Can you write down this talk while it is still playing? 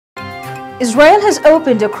Israel has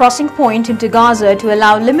opened a crossing point into Gaza to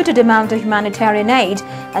allow limited amount of humanitarian aid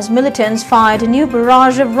as militants fired a new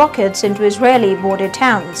barrage of rockets into Israeli border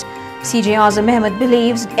towns. CJ Azam Ahmed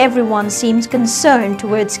believes everyone seems concerned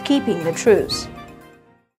towards keeping the truce.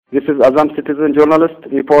 This is Azam citizen journalist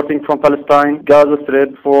reporting from Palestine, Gaza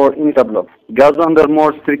Strip for Instablogs. Gaza under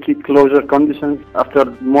more strict closure conditions after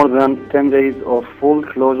more than 10 days of full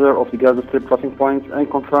closure of the Gaza Strip crossing points,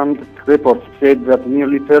 and confirmed reports said that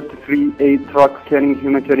nearly 33 aid trucks carrying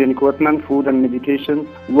humanitarian equipment, food and medication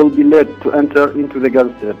will be led to enter into the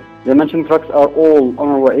Gaza Strip. The mentioned trucks are all on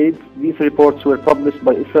our aid. These reports were published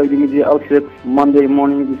by Israeli media outlets Monday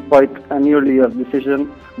morning despite an earlier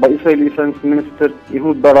decision by Israeli Defense Minister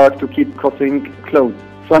Ehud Barak to keep crossing closed.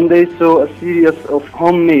 Sunday saw a series of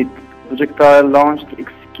homemade projectile launched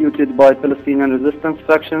executed by Palestinian resistance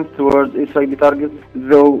factions towards Israeli targets,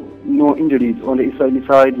 though no injuries on the Israeli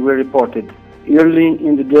side were reported. Early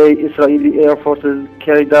in the day, Israeli air forces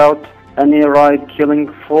carried out an air raid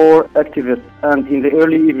killing 4 activists, and in the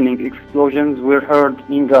early evening explosions were heard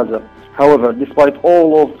in Gaza. However, despite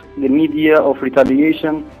all of the media of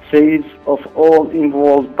retaliation says of all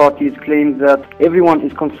involved parties claim that everyone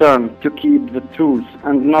is concerned to keep the truce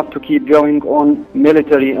and not to keep going on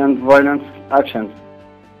military and violence actions.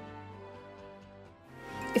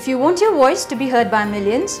 If you want your voice to be heard by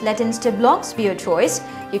millions, let Instablogs be your choice.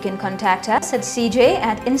 You can contact us at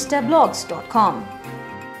cj@instablogs.com.